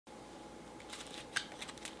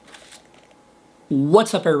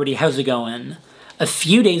What's up everybody, how's it going? A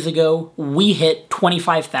few days ago, we hit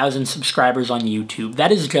 25,000 subscribers on YouTube.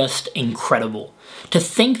 That is just incredible. To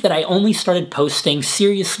think that I only started posting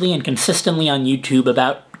seriously and consistently on YouTube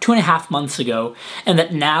about 2.5 months ago, and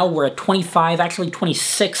that now we're at 25, actually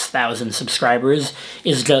 26,000 subscribers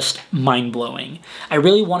is just mind-blowing. I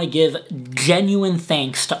really want to give genuine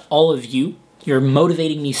thanks to all of you. You're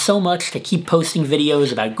motivating me so much to keep posting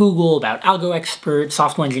videos about Google, about Algo expert,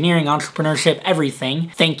 software engineering, entrepreneurship,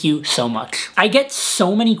 everything. Thank you so much. I get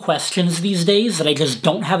so many questions these days that I just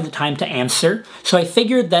don't have the time to answer, so I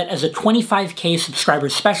figured that as a 25K subscriber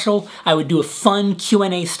special, I would do a fun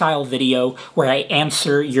Q&A style video where I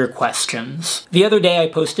answer your questions. The other day I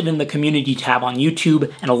posted in the community tab on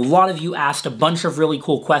YouTube, and a lot of you asked a bunch of really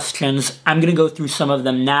cool questions. I'm gonna go through some of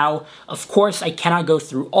them now. Of course, I cannot go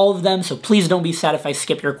through all of them, so please don't be sad if I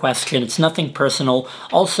skip your question. It's nothing personal.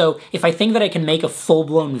 Also, if I think that I can make a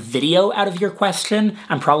full-blown video out of your question,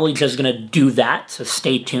 I'm probably just gonna do that, so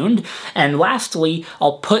stay tuned. And lastly,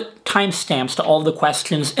 I'll put timestamps to all the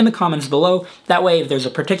questions in the comments below. That way, if there's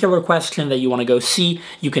a particular question that you want to go see,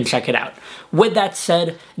 you can check it out. With that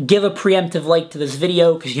said, give a preemptive like to this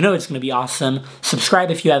video, because you know it's going to be awesome.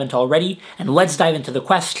 Subscribe if you haven't already, and let's dive into the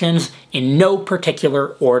questions in no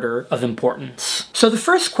particular order of importance. So the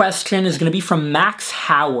first question is going to be from Max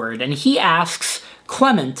Howard, and he asks,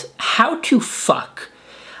 Clement, how to fuck?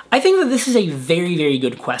 I think that this is a very, very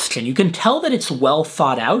good question. You can tell that it's well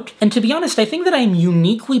thought out, and to be honest, I think that I'm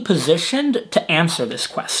uniquely positioned to answer this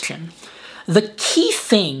question. The key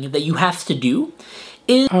thing that you have to do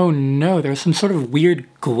is— oh no, there's some sort of weird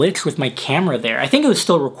glitch with my camera there. I think it was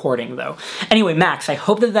still recording though. Anyway, Max, I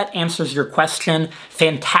hope that that answers your question.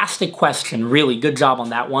 Fantastic question, really good job on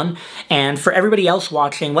that one. And for everybody else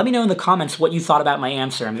watching, let me know in the comments what you thought about my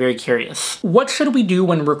answer. I'm very curious. What should we do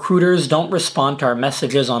when recruiters don't respond to our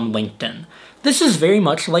messages on LinkedIn? This is very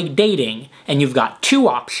much like dating, and you've got two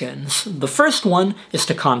options. The first one is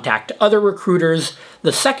to contact other recruiters.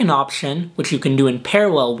 The second option, which you can do in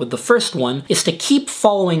parallel with the first one, is to keep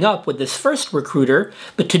following up with this first recruiter,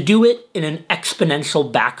 but to do it in an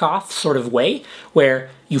exponential back-off sort of way,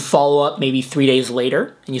 where you follow up maybe 3 days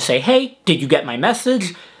later, and you say, hey, did you get my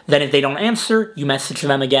message? Then if they don't answer, you message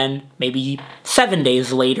them again, maybe 7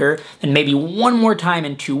 days later, and maybe one more time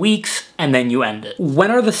in 2 weeks, and then you end it.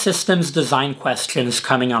 When are the systems design questions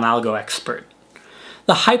coming on Algo Expert?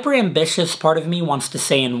 The hyper-ambitious part of me wants to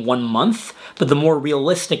say in 1 month, but the more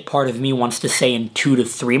realistic part of me wants to say in 2 to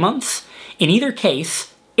 3 months. In either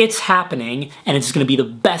case, it's happening, and it's going to be the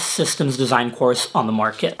best systems design course on the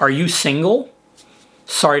market. Are you single?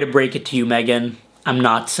 Sorry to break it to you, Megan. I'm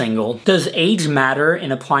not single. Does age matter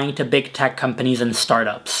in applying to big tech companies and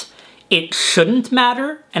startups? It shouldn't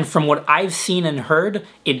matter, and from what I've seen and heard,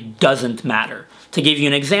 it doesn't matter. To give you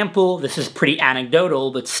an example, this is pretty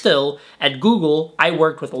anecdotal, but still, at Google, I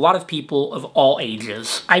worked with a lot of people of all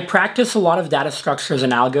ages. I practice a lot of data structures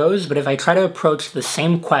and algos, but if I try to approach the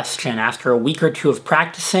same question after a week or two of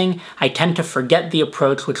practicing, I tend to forget the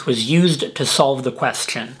approach which was used to solve the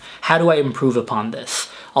question. How do I improve upon this?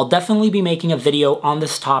 I'll definitely be making a video on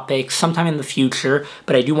this topic sometime in the future,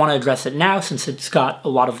 but I do want to address it now since it's got a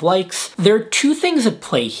lot of likes. There are two things at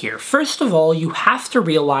play here. First of all, you have to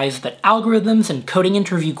realize that algorithms and coding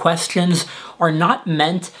interview questions are not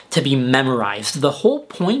meant to be memorized. The whole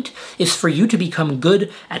point is for you to become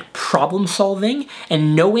good at problem solving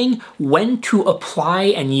and knowing when to apply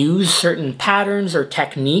and use certain patterns or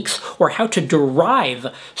techniques, or how to derive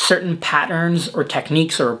certain patterns or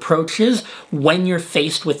techniques or approaches when you're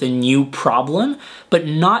faced with a new problem, but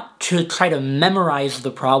not to try to memorize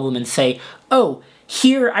the problem and say, oh,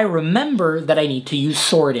 here I remember that I need to use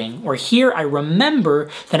sorting, or here I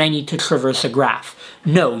remember that I need to traverse a graph.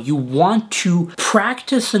 No, you want to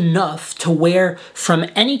practice enough to where from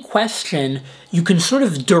any question you can sort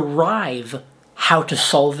of derive how to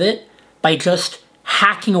solve it by just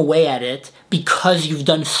hacking away at it because you've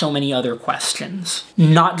done so many other questions.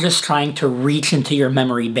 Not just trying to reach into your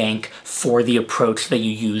memory bank for the approach that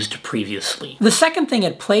you used previously. The second thing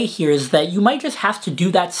at play here is that you might just have to do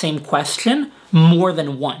that same question more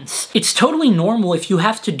than once. It's totally normal if you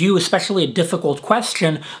have to do, especially a difficult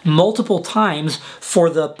question, multiple times for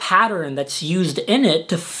the pattern that's used in it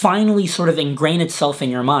to finally sort of ingrain itself in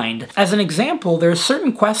your mind. As an example, there are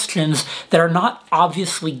certain questions that are not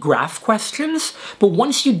obviously graph questions, but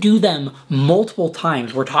once you do them multiple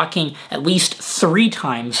times, we're talking at least 3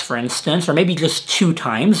 times, for instance, or maybe just 2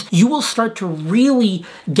 times, you will start to really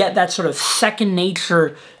get that sort of second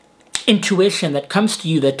nature intuition that comes to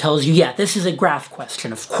you that tells you, yeah, this is a graph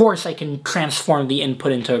question. Of course I can transform the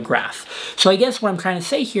input into a graph. So I guess what I'm trying to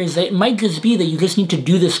say here is that it might just be that you just need to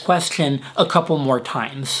do this question a couple more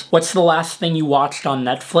times. What's the last thing you watched on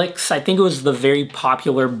Netflix? I think it was the very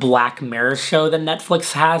popular Black Mirror show that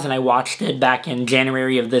Netflix has, and I watched it back in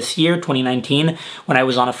January of this year, 2019, when I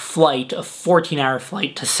was on a 14-hour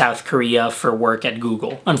flight to South Korea for work at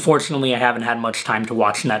Google. Unfortunately, I haven't had much time to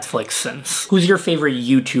watch Netflix since. Who's your favorite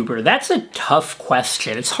YouTuber? That's a tough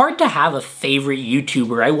question. It's hard to have a favorite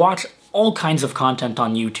YouTuber. I watch all kinds of content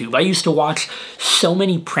on YouTube. I used to watch so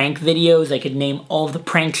many prank videos. I could name all of the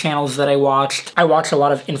prank channels that I watched. I watch a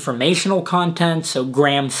lot of informational content, so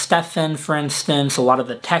Graham Stephan, for instance, a lot of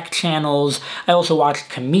the tech channels. I also watch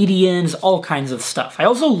comedians, all kinds of stuff. I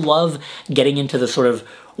also love getting into the sort of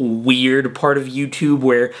weird part of YouTube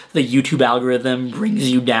where the YouTube algorithm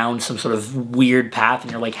brings you down some sort of weird path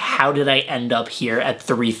and you're like, how did I end up here at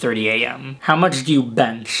 3:30 a.m.? How much do you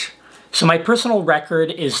bench? So my personal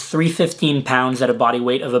record is 315 pounds at a body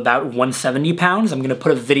weight of about 170 pounds. I'm going to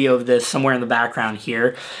put a video of this somewhere in the background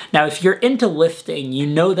here. Now, if you're into lifting, you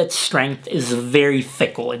know that strength is very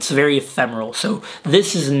fickle. It's very ephemeral. So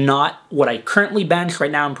this is not what I currently bench.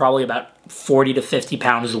 Right now, I'm probably about 40 to 50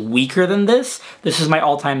 pounds weaker than this. This is my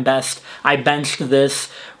all-time best. I benched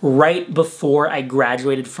this right before I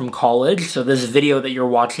graduated from college. So this video that you're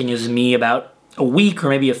watching is me about a week or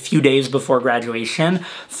maybe a few days before graduation.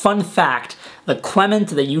 Fun fact, the Clement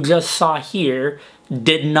that you just saw here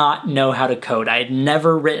did not know how to code. I had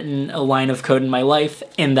never written a line of code in my life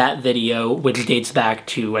in that video, which dates back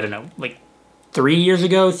to, I don't know, like 3 years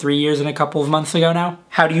ago, 3 years and a couple of months ago now.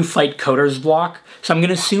 How do you fight coder's block? So I'm going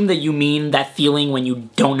to assume that you mean that feeling when you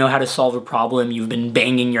don't know how to solve a problem, you've been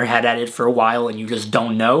banging your head at it for a while and you just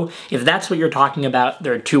don't know. If that's what you're talking about,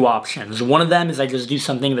 there are two options. One of them is I just do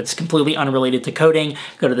something that's completely unrelated to coding,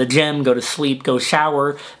 go to the gym, go to sleep, go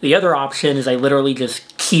shower. The other option is I literally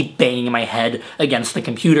just keep banging my head against the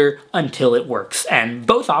computer until it works. And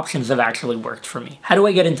both options have actually worked for me. How do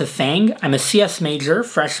I get into FANG? I'm a CS major,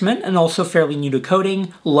 freshman, and also fairly new to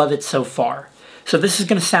coding. Love it so far. So this is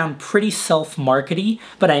going to sound pretty self-markety,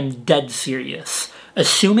 but I'm dead serious.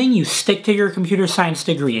 Assuming you stick to your computer science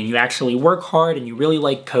degree and you actually work hard and you really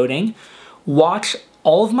like coding, watch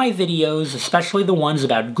all of my videos, especially the ones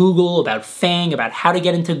about Google, about FANG, about how to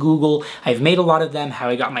get into Google. I've made a lot of them, how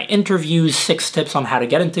I got my interviews, 6 tips on how to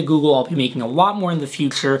get into Google. I'll be making a lot more in the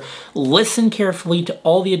future. Listen carefully to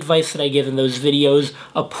all the advice that I give in those videos.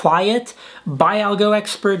 Apply it. Buy Algo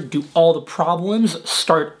Expert, do all the problems,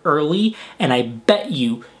 start early, and I bet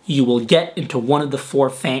you will get into one of the 4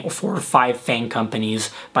 or 5 FANG companies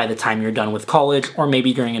by the time you're done with college, or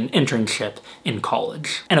maybe during an internship in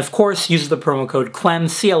college. And of course, use the promo code CLEM,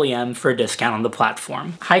 C-L-E-M, for a discount on the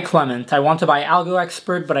platform. Hi Clement, I want to buy Algo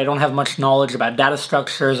Expert, but I don't have much knowledge about data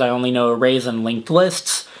structures. I only know arrays and linked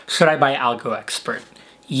lists. Should I buy Algo Expert?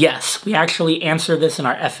 Yes, we actually answer this in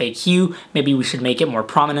our FAQ. Maybe we should make it more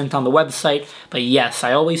prominent on the website. But yes,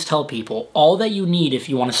 I always tell people, all that you need if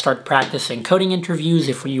you want to start practicing coding interviews,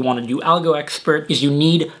 if you want to do Algo Expert, is you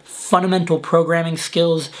need fundamental programming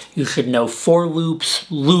skills. You should know for loops,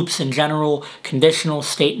 loops in general, conditional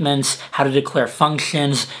statements, how to declare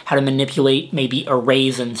functions, how to manipulate maybe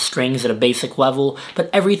arrays and strings at a basic level. But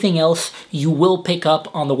everything else you will pick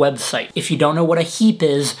up on the website. If you don't know what a heap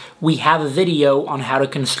is, we have a video on how to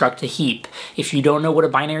construct a heap. If you don't know what a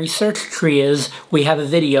binary search tree is, we have a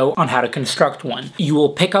video on how to construct one. You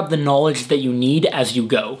will pick up the knowledge that you need as you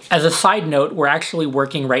go. As a side note, we're actually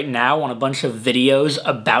working right now on a bunch of videos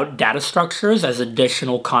about data structures as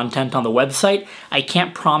additional content on the website. I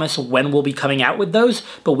can't promise when we'll be coming out with those,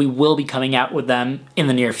 but we will be coming out with them in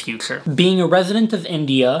the near future. Being a resident of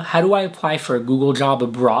India, how do I apply for a Google job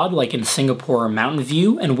abroad, like in Singapore or Mountain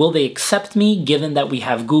View, and will they accept me given that we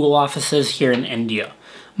have Google offices here in India?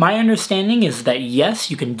 My understanding is that yes,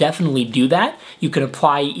 you can definitely do that. You can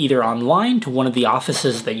apply either online to one of the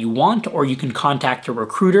offices that you want, or you can contact a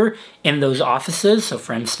recruiter in those offices. So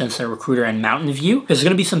for instance, a recruiter in Mountain View. There's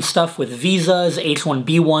going to be some stuff with visas,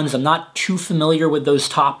 H-1B1s. I'm not too familiar with those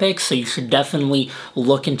topics, so you should definitely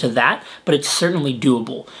look into that, but it's certainly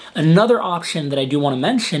doable. Another option that I do want to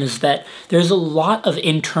mention is that there's a lot of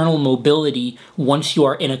internal mobility once you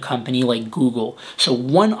are in a company like Google. So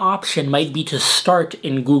one option might be to start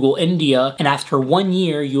in Google India, and after 1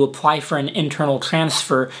 year, you apply for an internal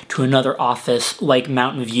transfer to another office like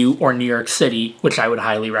Mountain View or New York City, which I would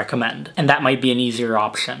highly recommend. And that might be an easier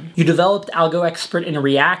option. You developed Algo Expert in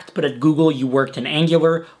React, but at Google you worked in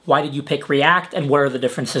Angular. Why did you pick React, and what are the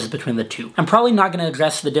differences between the two? I'm probably not going to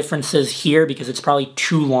address the differences here because it's probably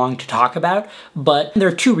too long to talk about, but there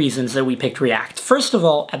are two reasons that we picked React. First of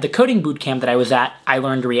all, at the coding bootcamp that I was at, I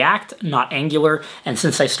learned React, not Angular, and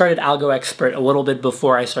since I started Algo Expert a little bit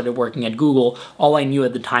before I started working at Google, all I knew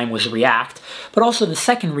at the time was React. But also the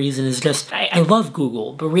second reason is just, I love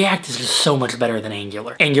Google, but React is just so much better than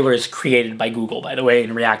Angular. Angular is created by Google, by the way,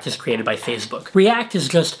 and React is created by Facebook. React is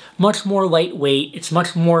just much more lightweight, it's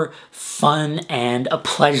much more fun and a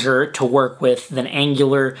pleasure to work with than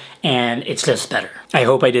Angular, and it's just better. I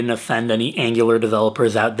hope I didn't offend any Angular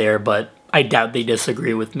developers out there, but I doubt they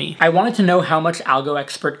disagree with me. I wanted to know how much Algo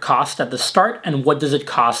Expert cost at the start and what does it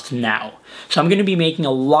cost now. So I'm going to be making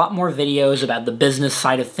a lot more videos about the business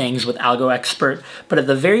side of things with Algo Expert, but at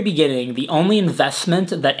the very beginning, the only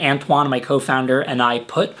investment that Antoine, my co-founder, and I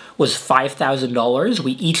put was $5,000.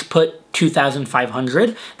 We each put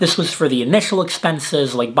 $2,500. This was for the initial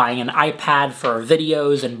expenses, like buying an iPad for our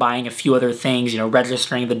videos and buying a few other things,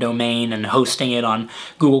 registering the domain and hosting it on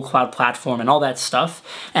Google Cloud Platform and all that stuff.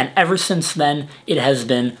 And ever since then, it has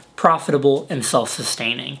been profitable and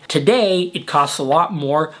self-sustaining. Today, it costs a lot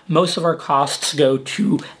more. Most of our costs go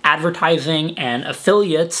to advertising and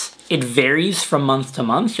affiliates. It varies from month to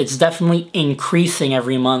month. It's definitely increasing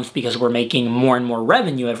every month because we're making more and more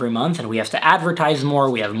revenue every month and we have to advertise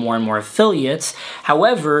more, we have more and more affiliates.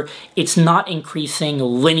 However, it's not increasing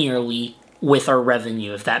linearly with our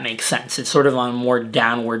revenue, if that makes sense. It's sort of on a more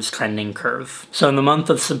downwards trending curve. So in the month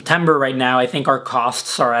of September right now, I think our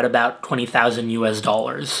costs are at about 20,000 US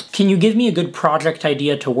dollars. Can you give me a good project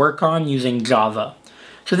idea to work on using Java?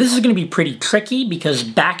 So this is going to be pretty tricky because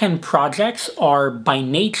backend projects are by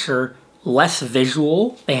nature less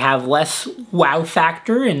visual, they have less wow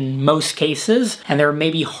factor in most cases, and they're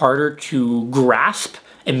maybe harder to grasp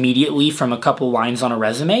immediately from a couple lines on a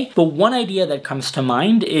resume. But one idea that comes to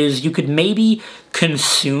mind is you could maybe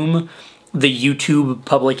consume the YouTube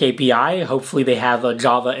public API. Hopefully they have a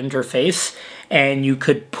Java interface, and you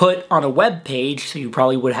could put on a web page, so you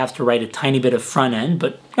probably would have to write a tiny bit of front end,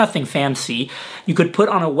 but nothing fancy. You could put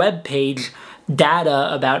on a web page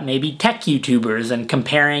data about maybe tech YouTubers and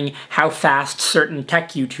comparing how fast certain tech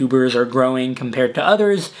YouTubers are growing compared to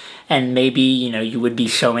others, and maybe, you would be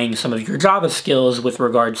showing some of your Java skills with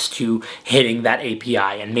regards to hitting that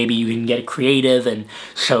API, and maybe you can get creative and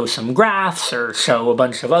show some graphs or show a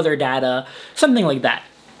bunch of other data, something like that.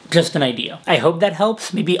 Just an idea. I hope that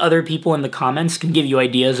helps. Maybe other people in the comments can give you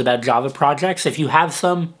ideas about Java projects. If you have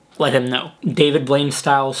some, let him know. David Blaine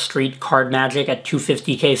style street card magic at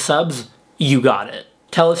 250k subs. You got it.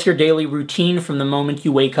 Tell us your daily routine from the moment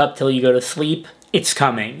you wake up till you go to sleep. It's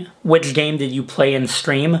coming. Which game did you play and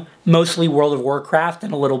stream? Mostly World of Warcraft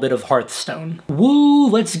and a little bit of Hearthstone. Woo,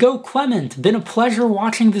 let's go Clement. Been a pleasure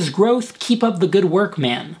watching this growth. Keep up the good work,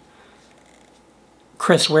 man.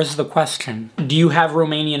 Chris, where's the question? Do you have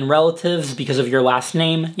Romanian relatives because of your last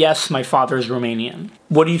name? Yes, my father's Romanian.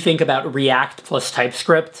 What do you think about React plus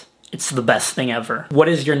TypeScript? It's the best thing ever. What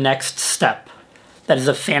is your next step? That is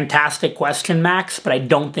a fantastic question, Max, but I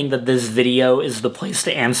don't think that this video is the place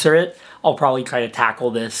to answer it. I'll probably try to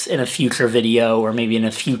tackle this in a future video or maybe in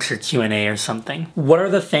a future Q&A or something. What are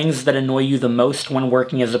the things that annoy you the most when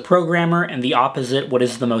working as a programmer, and the opposite, what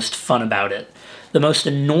is the most fun about it? The most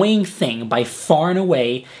annoying thing by far and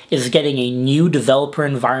away is getting a new developer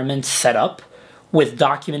environment set up with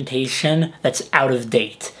documentation that's out of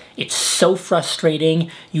date. It's so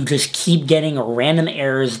frustrating. You just keep getting random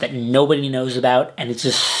errors that nobody knows about, and it's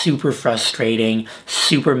just super frustrating,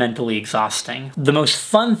 super mentally exhausting. The most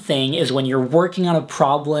fun thing is when you're working on a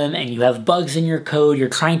problem and you have bugs in your code, you're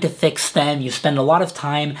trying to fix them, you spend a lot of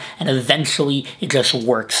time, and eventually it just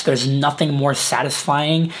works. There's nothing more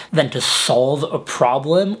satisfying than to solve a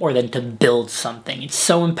problem or than to build something. It's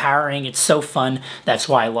so empowering, it's so fun. That's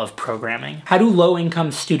why I love programming. How do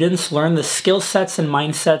low-income students learn the skill sets and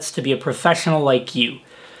mindsets to be a professional like you?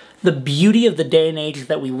 The beauty of the day and age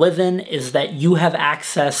that we live in is that you have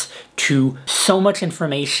access to so much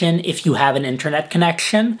information if you have an internet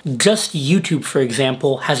connection. Just YouTube, for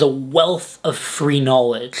example, has a wealth of free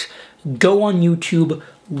knowledge. Go on YouTube,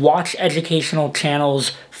 watch educational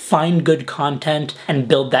channels, find good content, and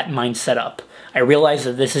build that mindset up. I realize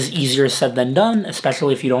that this is easier said than done,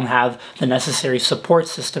 especially if you don't have the necessary support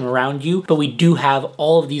system around you, but we do have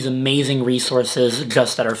all of these amazing resources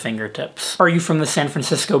just at our fingertips. Are you from the San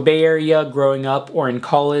Francisco Bay Area, growing up, or in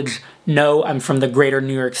college? No, I'm from the greater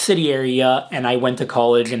New York City area, and I went to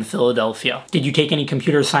college in Philadelphia. Did you take any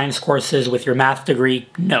computer science courses with your math degree?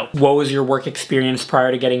 No. What was your work experience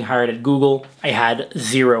prior to getting hired at Google? I had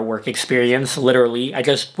zero work experience, literally. I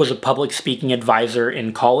just was a public speaking advisor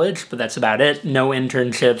in college, but that's about it. No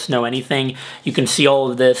internships, no anything. You can see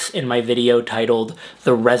all of this in my video titled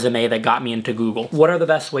The Resume That Got Me Into Google. What are the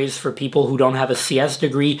best ways for people who don't have a CS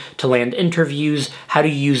degree to land interviews? How do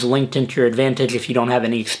you use LinkedIn to your advantage if you don't have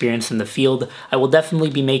any experience in the field? I will definitely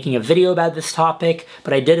be making a video about this topic,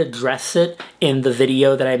 but I did address it in the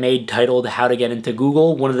video that I made titled How to Get Into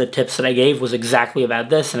Google. One of the tips that I gave was exactly about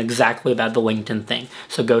this and exactly about the LinkedIn thing,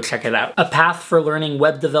 so go check it out. A path for learning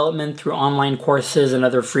web development through online courses and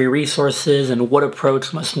other free resources, and what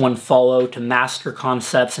approach must one follow to master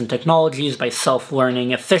concepts and technologies by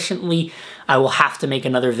self-learning efficiently. I will have to make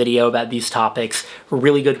another video about these topics.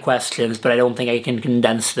 Really good questions, but I don't think I can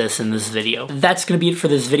condense this in this video. That's going to be it for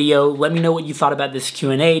this video. Let me know what you thought about this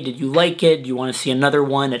Q&A. Did you like it? Do you want to see another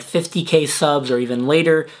one at 50K subs or even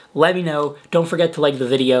later? Let me know. Don't forget to like the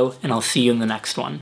video, and I'll see you in the next one.